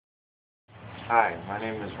Hi, my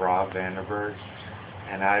name is Rob Vanderberg,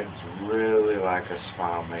 and I'd really like a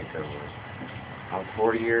smile makeover. I'm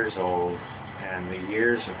 40 years old, and the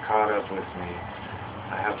years have caught up with me.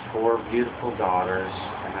 I have 4 beautiful daughters,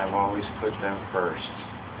 and I've always put them first.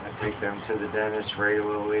 I take them to the dentist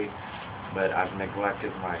regularly, but I've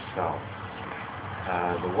neglected myself.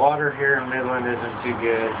 The water here in Midland isn't too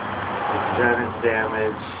good. It's done its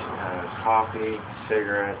damage, coffee,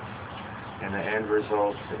 cigarettes, and the end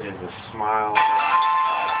result is a smile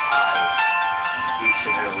each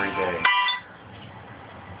and every day.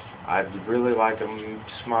 I'd really like a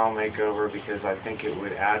smile makeover because I think it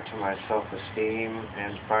would add to my self-esteem,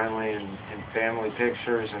 and finally in family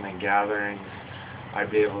pictures and in gatherings I'd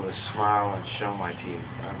be able to smile and show my teeth.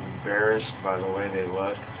 I'm embarrassed by the way they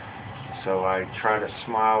look, so I try to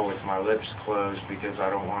smile with my lips closed because I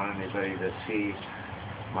don't want anybody to see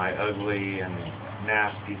my ugly and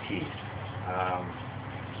nasty teeth.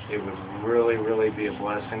 It would really be a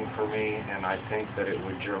blessing for me, and I think that it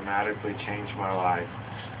would dramatically change my life.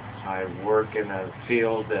 I work in a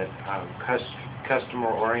field that I'm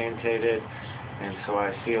customer orientated, and so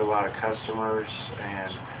I see a lot of customers,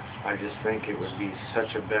 and I just think it would be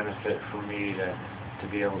such a benefit for me to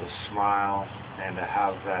be able to smile and to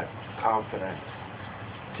have that confidence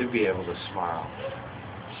to be able to smile.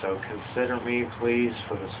 So consider me, please,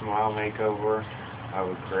 for the smile makeover. I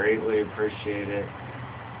would greatly appreciate it,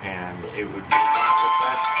 and it would be the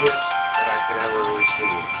best gift that I could ever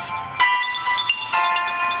receive.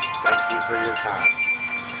 Thank you for your time.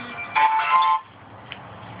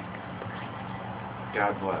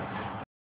 God bless.